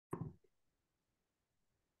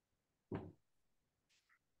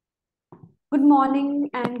Good morning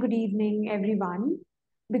and good evening, everyone,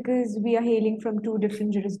 because we are hailing from two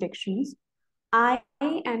different jurisdictions. I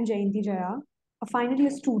am Jayanti Jaya, a final year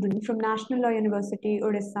student from National Law University,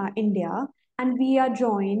 Odisha, India, and we are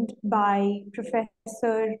joined by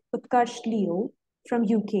Professor Utkarsh Leo from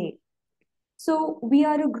UK. So, we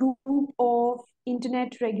are a group of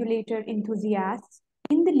internet regulator enthusiasts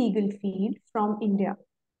in the legal field from India.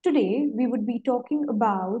 Today, we would be talking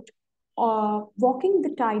about walking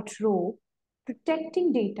the tightrope,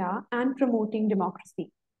 protecting data, and promoting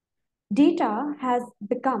democracy. Data has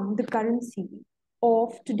become the currency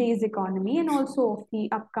of today's economy and also of the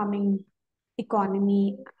upcoming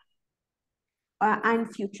economy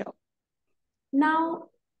and future. Now,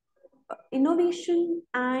 innovation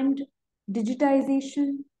and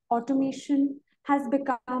digitization, automation has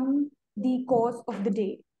become the cause of the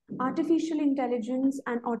day. Artificial intelligence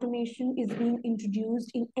and automation is being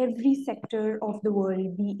introduced in every sector of the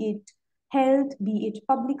world, be it health, be it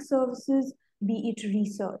public services, be it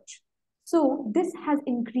research. So, this has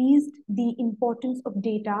increased the importance of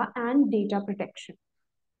data and data protection.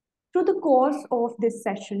 Through the course of this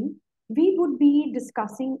session, we would be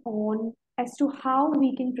discussing on as to how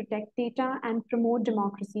we can protect data and promote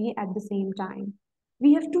democracy at the same time.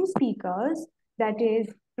 We have two speakers, that is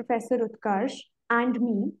Professor Utkarsh and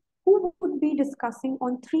me, who would be discussing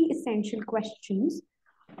on three essential questions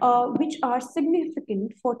which are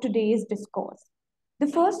significant for today's discourse. The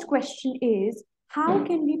first question is, how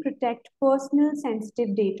can we protect personal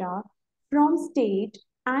sensitive data from state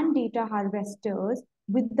and data harvesters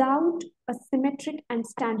without a symmetric and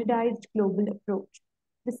standardized global approach?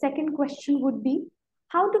 The second question would be,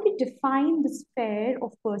 how do we define the sphere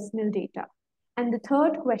of personal data? And the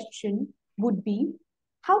third question would be,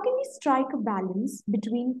 how can we strike a balance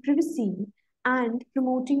between privacy and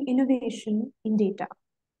promoting innovation in data?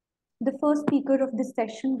 The first speaker of this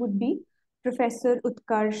session would be Professor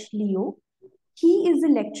Utkarsh Leo. He is a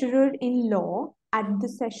lecturer in law at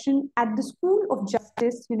the School of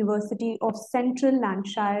Justice, University of Central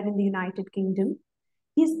Lancashire in the United Kingdom.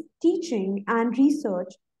 His teaching and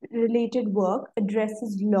research related work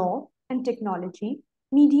addresses law and technology,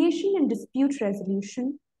 mediation and dispute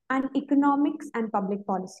resolution, and economics and public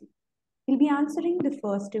policy. He'll be answering the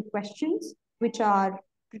first two questions, which are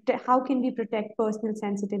how can we protect personal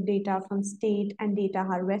sensitive data from state and data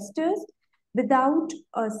harvesters without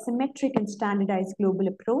a symmetric and standardized global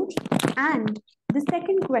approach? And the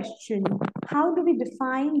second question, how do we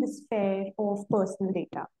define the sphere of personal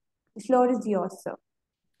data? The floor is yours, sir.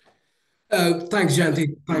 Thanks,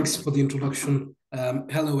 Janti. Thanks for the introduction.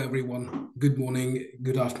 Hello, everyone. Good morning,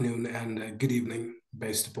 good afternoon, and good evening,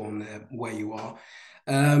 based upon where you are.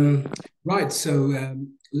 Right, so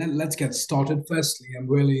let's get started. Firstly, I'm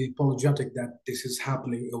really apologetic that this is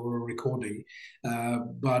happening over a recording,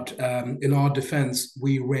 but in our defense,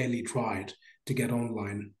 we rarely tried to get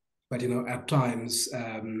online. But, at times,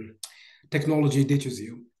 technology ditches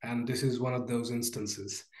you, and this is one of those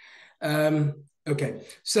instances. Okay,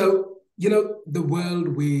 so the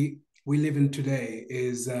world we live in today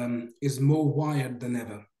is more wired than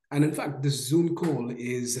ever, and in fact, this Zoom call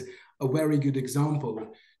is a very good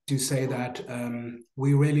example to say that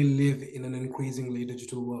we really live in an increasingly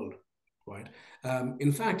digital world, right?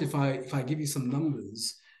 In fact, if I give you some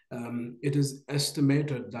numbers, it is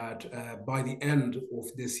estimated that by the end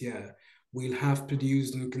of this year, we'll have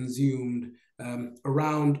produced and consumed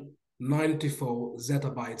around 94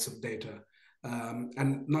 zettabytes of data.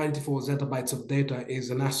 And 94 zettabytes of data is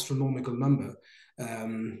an astronomical number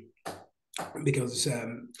because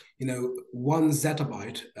one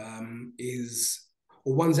zettabyte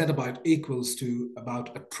one zettabyte equals to about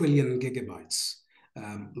 1 trillion gigabytes.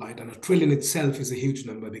 Right, and a trillion itself is a huge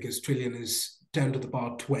number because trillion is 10 to the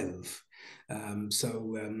power 12.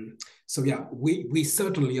 So yeah, we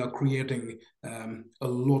certainly are creating a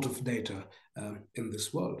lot of data in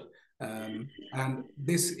this world, and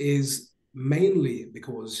this is mainly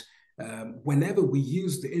because whenever we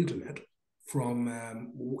use the internet, from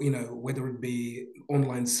whether it be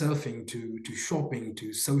online surfing to shopping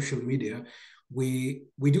to social media, we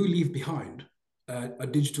do leave behind a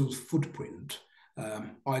digital footprint,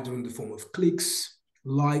 either in the form of clicks,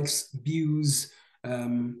 likes, views,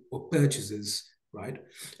 or purchases, right?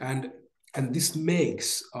 And this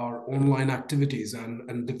makes our online activities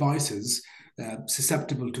and devices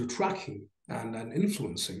susceptible to tracking and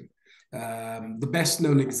influencing. The best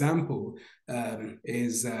known example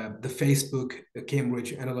is the Facebook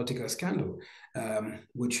Cambridge Analytica scandal,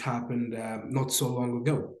 which happened not so long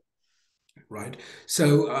ago, right?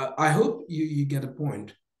 So I hope you get a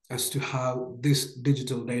point as to how this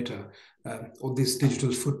digital data or this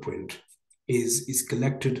digital footprint is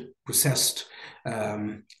collected, processed,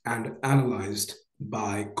 and analyzed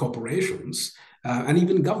by corporations and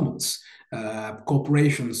even governments.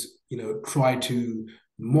 Corporations, try to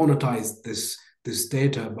monetize this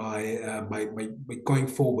data by going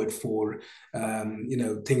forward for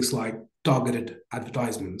things like targeted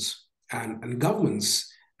advertisements, and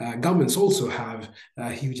governments also have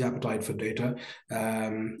a huge appetite for data,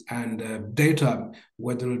 and data,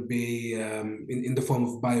 whether it be in the form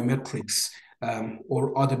of biometrics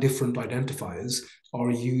or other different identifiers,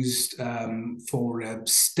 are used for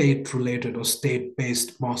state-related or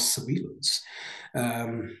state-based mass surveillance.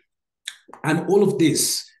 Um, and all of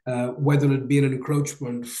this, whether it be an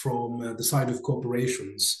encroachment from the side of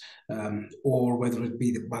corporations or whether it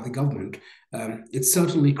be by the government, it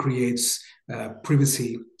certainly creates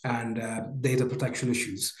privacy and data protection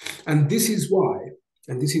issues. And this is why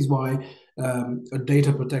a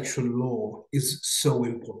data protection law is so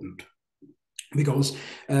important, because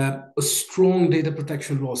a strong data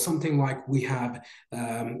protection law, something like we have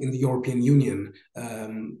in the European Union,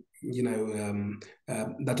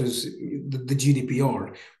 that is the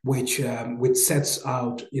GDPR, which sets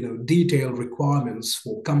out detailed requirements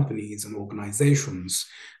for companies and organizations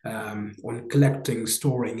on collecting,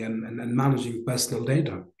 storing, and managing personal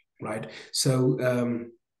data, right? So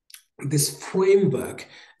this framework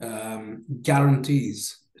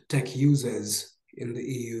guarantees tech users in the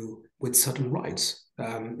EU with certain rights,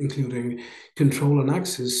 including control and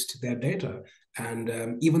access to their data, and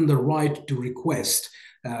even the right to request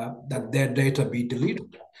that their data be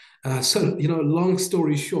deleted. Long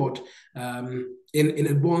story short, in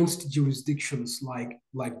advanced jurisdictions like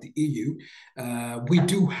the EU, we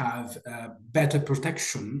do have better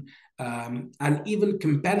protection, and even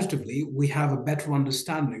competitively, we have a better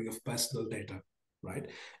understanding of personal data, right?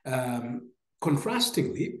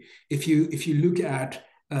 Contrastingly, if you look at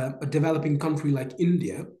a developing country like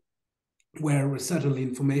India, where certainly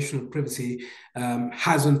informational privacy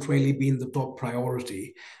hasn't really been the top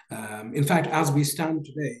priority. In fact, as we stand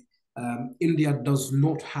today, India does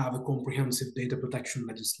not have a comprehensive data protection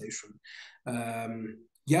legislation.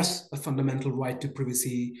 Yes, a fundamental right to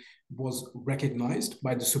privacy was recognized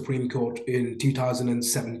by the Supreme Court in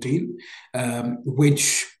 2017,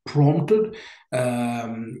 which prompted,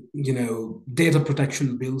 data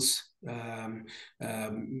protection bills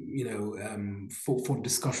for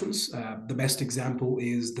discussions. The best example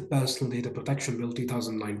is the Personal Data Protection Bill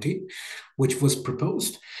 2019, which was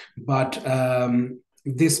proposed, but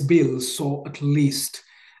this bill saw at least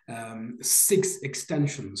 6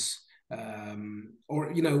 extensions,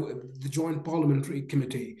 the Joint Parliamentary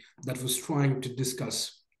Committee that was trying to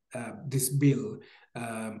discuss this bill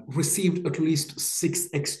received at least 6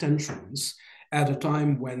 extensions at a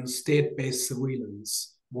time when state-based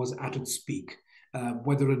surveillance was at its peak,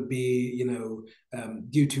 whether it be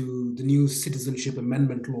due to the new citizenship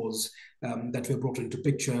amendment laws that were brought into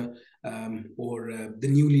picture, or the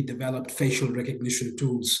newly developed facial recognition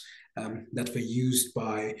tools that were used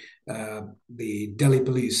by the Delhi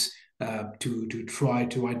police to try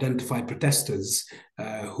to identify protesters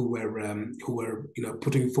who were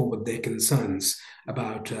putting forward their concerns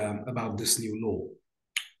about this new law.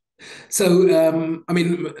 So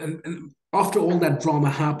and after all that drama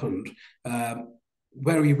happened,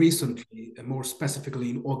 very recently, more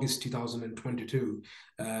specifically in August 2022,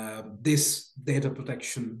 this data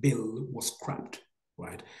protection bill was scrapped,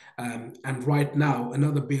 right? And right now,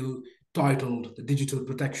 another bill titled the Digital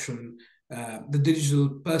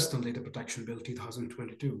Personal Data Protection Bill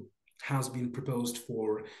 2022 has been proposed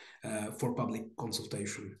for public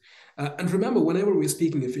consultation. And remember, whenever we're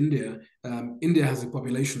speaking of India, India has a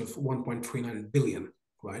population of 1.39 billion,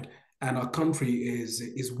 right? And our country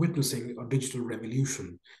is witnessing a digital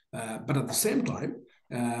revolution. But at the same time,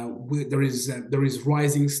 there is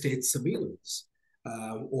rising state surveillance,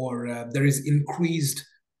 or there is increased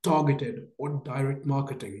targeted or direct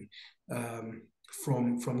marketing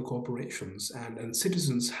from corporations, and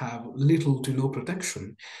citizens have little to no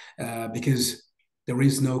protection because there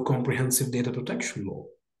is no comprehensive data protection law,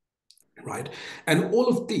 right? And all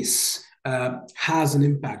of this has an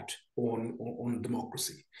impact on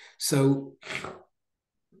democracy. So,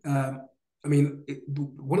 one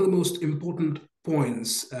of the most important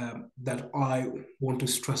points that I want to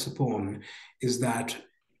stress upon is that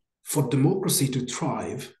for democracy to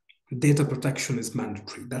thrive, data protection is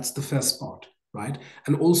mandatory. That's the first part, right?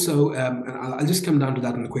 And also, and I'll just come down to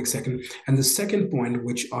that in a quick second. And the second point,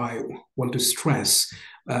 which I want to stress,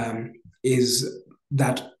 is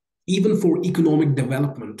that even for economic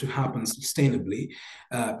development to happen sustainably,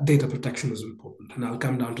 data protection is important. And I'll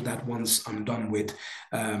come down to that once I'm done with,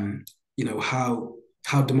 how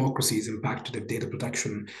how democracy is impacted if data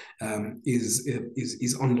protection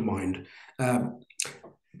is undermined.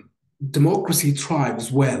 Democracy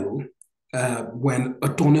thrives well when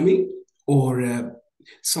autonomy or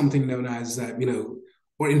something known as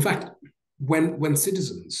or in fact when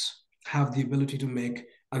citizens have the ability to make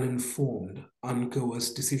an informed,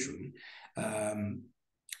 uncoerced decision. Um,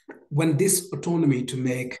 when this autonomy to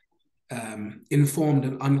make informed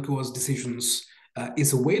and uncoerced decisions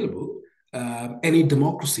is available, any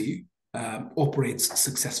democracy operates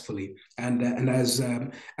successfully. And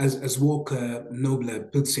as Walker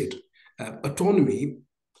Nobler puts it, autonomy,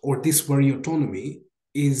 or this very autonomy,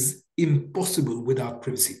 is impossible without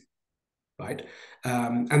privacy, right?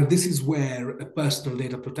 And this is where a personal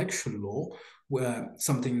data protection law, where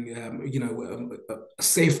something, a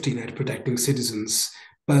safety net protecting citizens'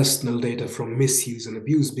 personal data from misuse and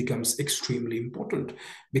abuse becomes extremely important,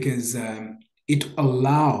 because it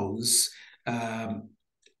allows um,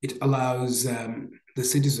 the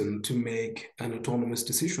citizen to make an autonomous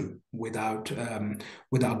decision without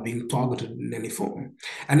being targeted in any form.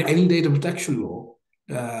 And any data protection law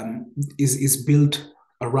is built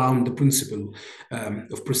around the principle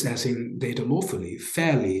of processing data lawfully,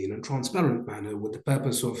 fairly, in a transparent manner, with the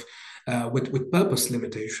purpose of with purpose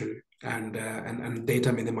limitation and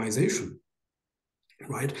data minimization,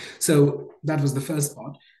 right? So that was the first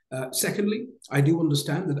part. Secondly, I do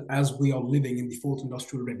understand that as we are living in the fourth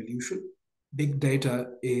industrial revolution, big data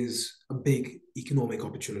is a big economic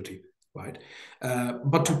opportunity, right?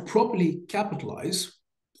 But to properly capitalize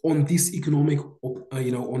on this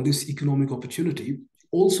on this economic opportunity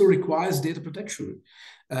also requires data protection,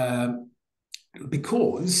 uh,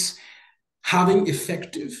 because having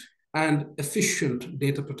effective and efficient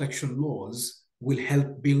data protection laws will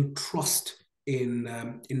help build trust in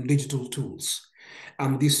digital tools,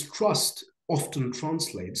 and this trust often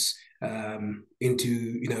translates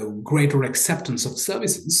into greater acceptance of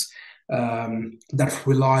services that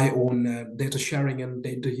rely on data sharing and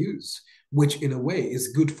data use, which in a way is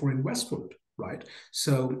good for investment, right?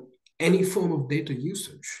 So any form of data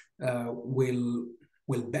usage will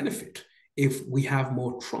benefit if we have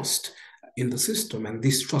more trust in the system, and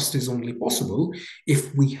this trust is only possible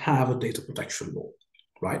if we have a data protection law,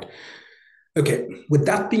 right? Okay, with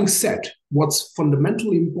that being said, what's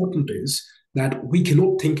fundamentally important is that we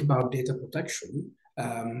cannot think about data protection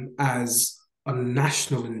as a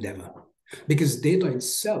national endeavor, because data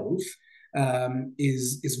itself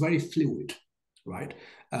is very fluid, right?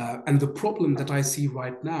 And the problem that I see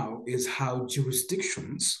right now is how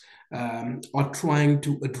jurisdictions are trying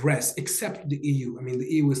to address, except the EU. I mean, the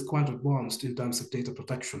EU is quite advanced in terms of data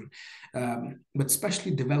protection, but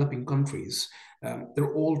especially developing countries,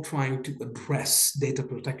 they're all trying to address data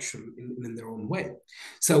protection in their own way.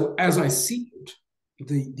 So as I see it,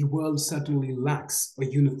 the world certainly lacks a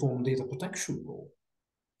uniform data protection law,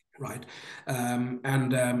 right?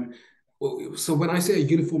 And so when I say a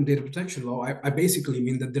uniform data protection law, I basically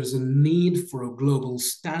mean that there's a need for a global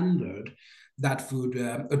standard that would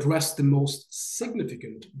address the most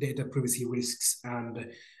significant data privacy risks and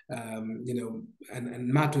and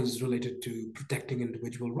matters related to protecting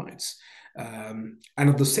individual rights, and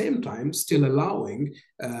at the same time still allowing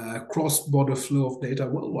cross-border flow of data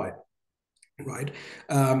worldwide, right?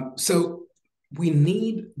 So we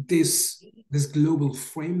need this global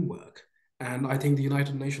framework, and I think the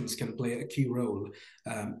United Nations can play a key role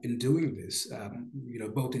in doing this.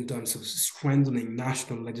 Both in terms of strengthening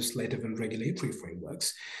national legislative and regulatory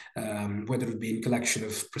frameworks, whether it be in collection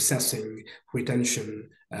of processing, retention,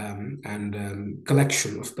 and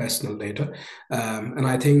collection of personal data. And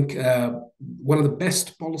I think one of the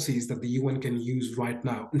best policies that the UN can use right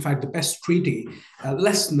now, in fact, the best treaty,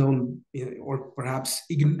 less known or perhaps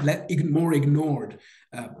more ignored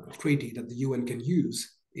treaty that the UN can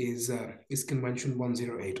use is Convention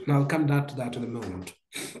 108. And I'll come back to that in a moment.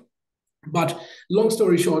 But long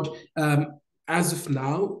story short, as of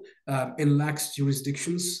now, in lax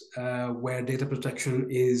jurisdictions where data protection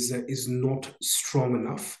is not strong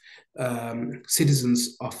enough,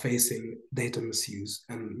 citizens are facing data misuse,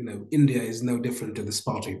 and India is no different to this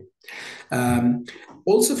party.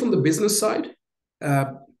 Also, from the business side,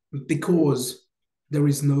 because there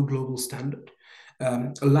is no global standard,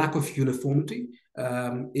 a lack of uniformity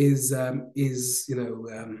is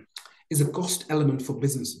a cost element for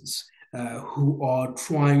businesses who are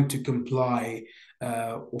trying to comply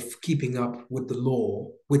of keeping up with the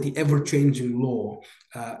law, with the ever-changing law,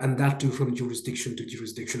 and that too from jurisdiction to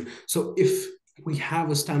jurisdiction. So if we have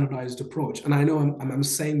a standardized approach. And I know I'm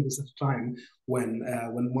saying this at a time when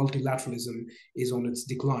multilateralism is on its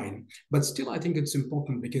decline. But still, I think it's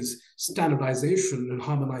important because standardization and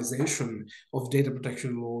harmonization of data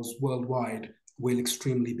protection laws worldwide will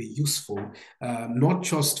extremely be useful, not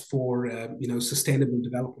just for sustainable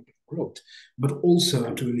development and growth, but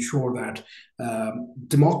also to ensure that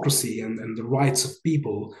democracy and the rights of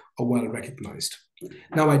people are well recognized.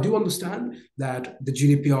 Now, I do understand that the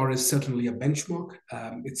GDPR is certainly a benchmark.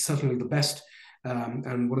 It's certainly the best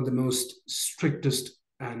and one of the most strictest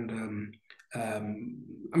and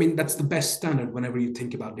I mean, that's the best standard whenever you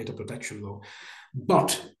think about data protection law.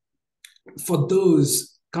 But for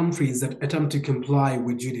those countries that attempt to comply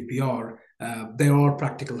with GDPR, there are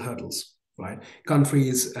practical hurdles, right?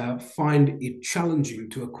 Countries find it challenging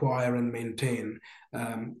to acquire and maintain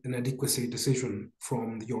an adequacy decision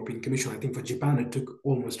from the European Commission. I think for Japan, it took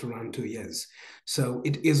almost around 2 years. So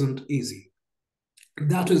it isn't easy.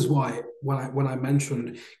 That is why when I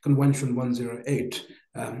mentioned Convention 108,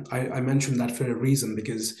 I mentioned that for a reason,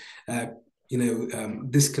 because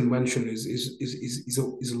this convention is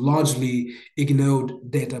a largely ignored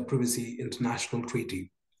data privacy international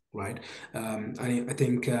treaty, right? I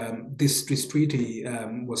think this treaty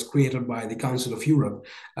was created by the Council of Europe,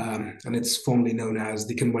 and it's formally known as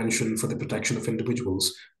the Convention for the Protection of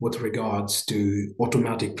Individuals with regards to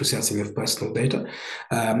automatic processing of personal data.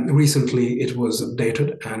 Recently, it was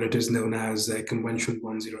updated, and it is known as Convention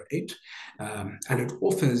 108, and it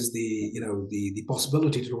offers the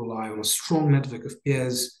possibility to rely on a strong network of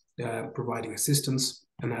peers providing assistance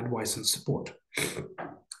and advice and support.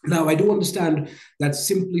 Now, I do understand that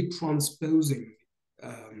simply transposing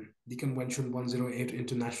the Convention 108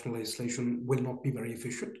 into national legislation will not be very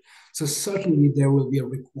efficient. So certainly there will be a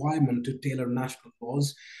requirement to tailor national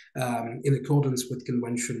laws in accordance with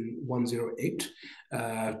Convention 108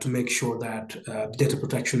 to make sure that data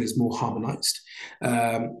protection is more harmonized.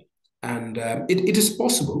 It is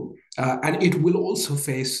possible, and it will also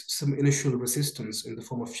face some initial resistance in the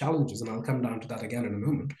form of challenges, and I'll come down to that again in a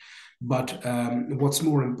moment. But what's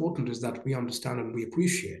more important is that we understand and we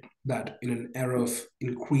appreciate that in an era of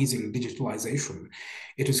increasing digitalization,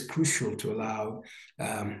 it is crucial to allow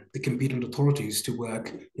the competent authorities to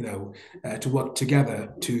work, to work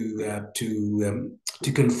together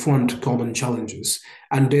to confront common challenges.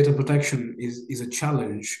 And data protection is a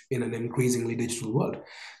challenge in an increasingly digital world.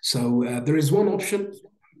 So there is one option,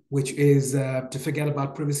 which is to forget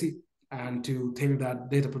about privacy and to think that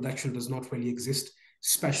data protection does not really exist,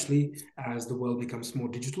 especially as the world becomes more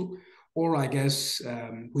digital. Or I guess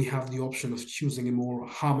we have the option of choosing a more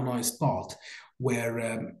harmonized path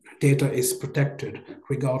where data is protected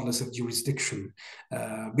regardless of jurisdiction.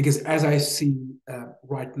 Because as I see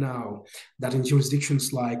right now, that in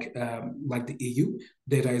jurisdictions like the EU,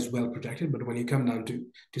 data is well protected, but when you come down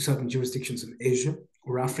to certain jurisdictions in Asia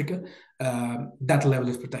or Africa, that level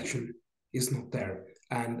of protection is not there.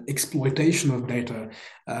 And exploitation of data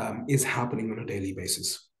is happening on a daily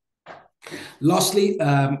basis. Lastly,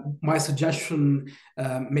 my suggestion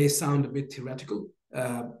may sound a bit theoretical,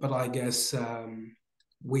 but I guess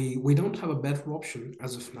we don't have a better option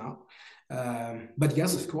as of now. But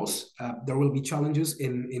yes, of course, there will be challenges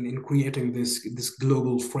in creating this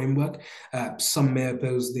global framework. Some may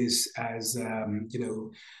oppose this as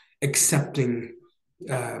accepting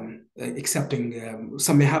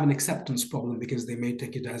some may have an acceptance problem because they may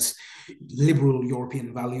take it as liberal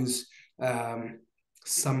European values.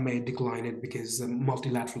 Some may decline it because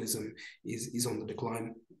multilateralism is on the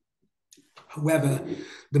decline. However,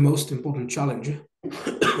 the most important challenge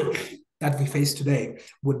that we face today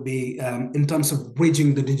would be in terms of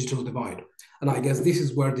bridging the digital divide. And I guess this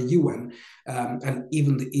is where the UN and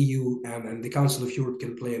even the EU and the Council of Europe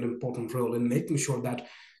can play an important role in making sure that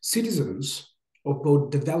citizens of both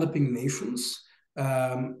developing nations,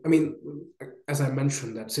 as I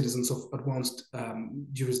mentioned, that citizens of advanced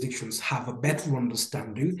jurisdictions have a better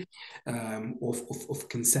understanding of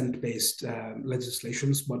consent-based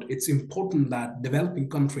legislations, but it's important that developing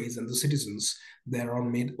countries and the citizens there are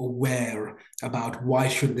made aware about why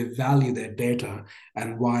should they value their data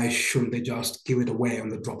and why shouldn't they just give it away on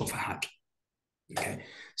the drop of a hat. Okay,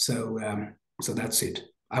 so that's it.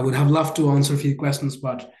 I would have loved to answer a few questions,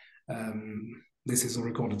 but this is a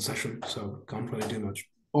recorded session, so can't really do much.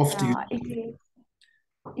 Off to you.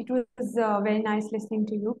 It was very nice listening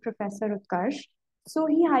to you, Professor Utkarsh. So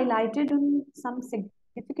he highlighted on some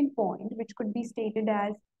significant point, which could be stated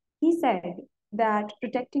as, he said that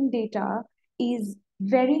protecting data is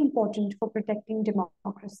very important for protecting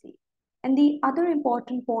democracy. And the other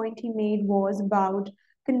important point he made was about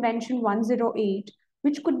Convention 108,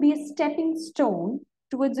 which could be a stepping stone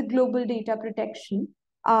towards a global data protection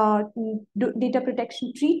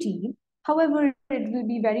treaty. However, it will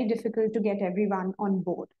be very difficult to get everyone on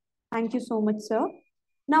board. Thank you so much, sir.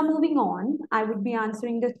 Now, moving on, I would be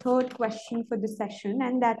answering the third question for this session,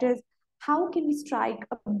 and that is how can we strike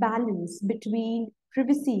a balance between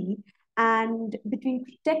privacy and between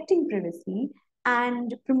protecting privacy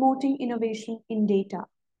and promoting innovation in data?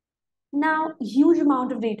 Now, huge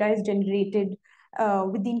amount of data is generated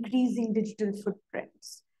with the increasing digital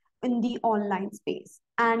footprints in the online space,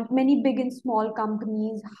 and many big and small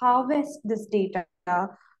companies harvest this data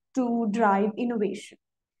to drive innovation.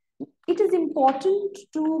 It is important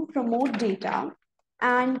to promote data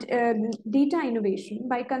and data innovation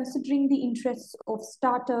by considering the interests of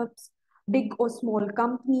startups, big or small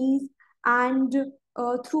companies, and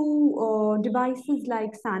through devices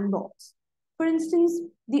like Sandbox. For instance,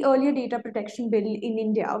 the earlier data protection bill in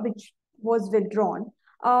India, which was withdrawn,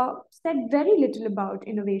 said very little about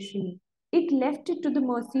innovation. It left it to the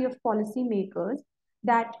mercy of policymakers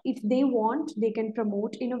that if they want, they can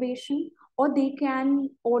promote innovation, or they can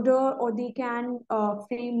order, or they can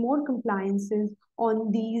frame more compliances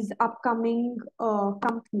on these upcoming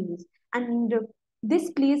companies. And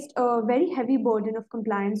this placed a very heavy burden of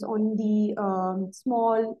compliance on the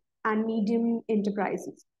small and medium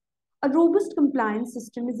enterprises. A robust compliance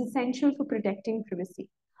system is essential for protecting privacy,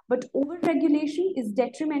 but overregulation is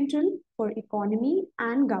detrimental for economy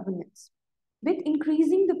and governance. With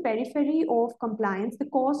increasing the periphery of compliance, the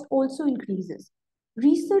cost also increases.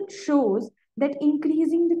 Research shows that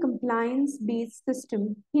increasing the compliance based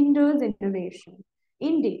system hinders innovation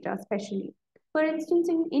in data, especially. For instance,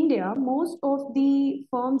 in India, most of the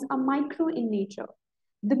firms are micro in nature.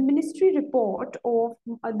 The ministry report of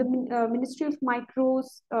the Ministry of Micro,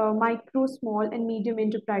 Small, and Medium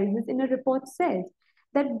Enterprises in a report says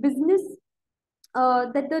that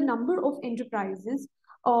that the number of enterprises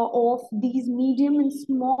of these medium and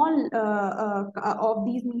small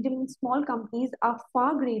companies are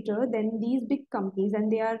far greater than these big companies,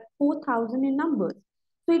 and they are 4,000 in numbers.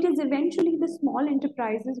 So it is eventually the small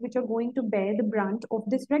enterprises which are going to bear the brunt of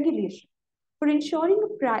this regulation. For ensuring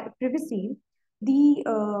privacy, the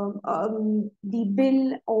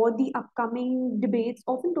bill or the upcoming debates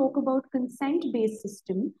often talk about consent-based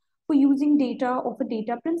system for using data of a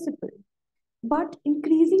data principle. But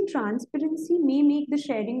increasing transparency may make the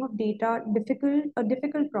sharing of data a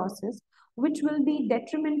difficult process, which will be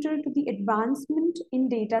detrimental to the advancement in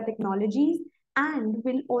data technologies and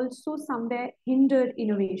will also somewhere hinder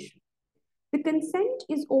innovation. The consent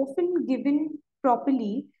is often given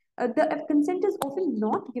properly. The consent is often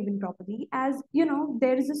not given properly, as you know,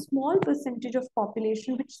 there is a small percentage of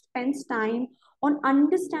population which spends time on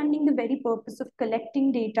understanding the very purpose of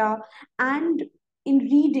collecting data and in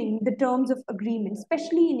reading the terms of agreement,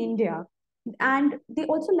 especially in India. And they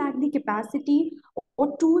also lack the capacity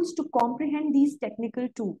or tools to comprehend these technical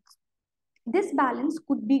tools. This balance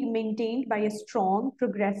could be maintained by a strong,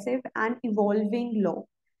 progressive, and evolving law.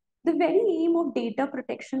 The very aim of data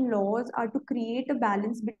protection laws are to create a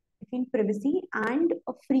balance between privacy and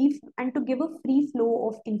to give a free flow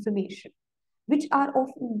of information, which are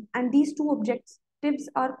often, and these two objectives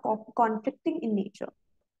are conflicting in nature.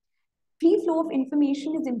 Free flow of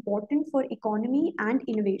information is important for economy and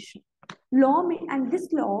innovation. And this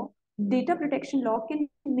law, data protection law, can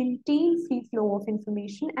maintain free flow of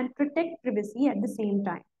information and protect privacy at the same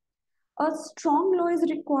time. A strong law is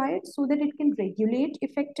required so that it can regulate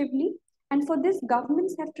effectively. And for this,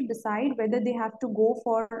 governments have to decide whether they have to go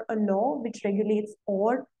for a law which regulates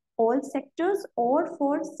all sectors or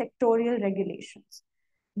for sectorial regulations.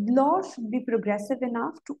 Law should be progressive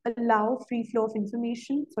enough to allow free flow of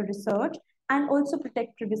information for research and also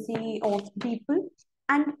protect privacy of people.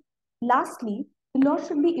 And lastly, the law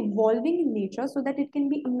should be evolving in nature so that it can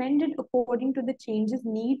be amended according to the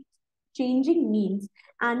changing needs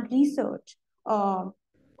and research for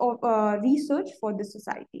the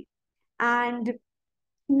society. And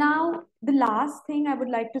now, the last thing I would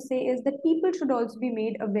like to say is that people should also be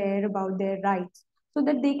made aware about their rights so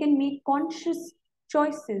that they can make conscious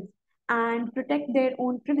choices and protect their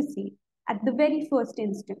own privacy at the very first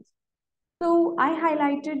instance. So, I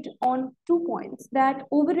highlighted on 2 points that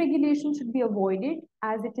overregulation should be avoided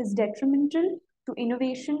as it is detrimental to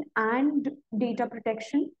innovation and data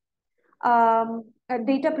protection.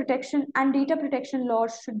 Data protection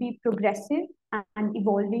laws should be progressive and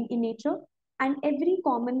evolving in nature, and every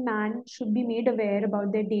common man should be made aware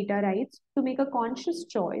about their data rights to make a conscious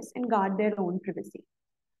choice and guard their own privacy.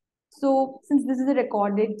 So, since this is a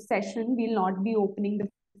recorded session, we'll not be opening the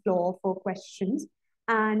floor for questions,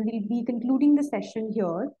 and we'll be concluding the session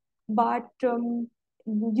here. But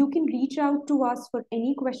You can reach out to us for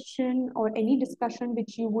any question or any discussion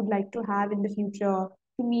which you would like to have in the future,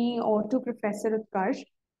 to me or to Professor Utkarsh.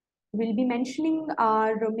 We'll be mentioning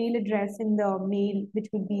our mail address in the mail which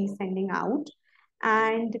we'll be sending out.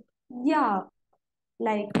 And yeah,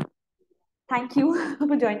 like, thank you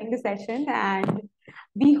for joining the session. And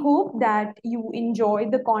we hope that you enjoy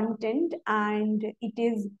the content and it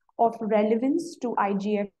is of relevance to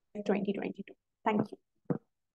IGF 2022. Thank you.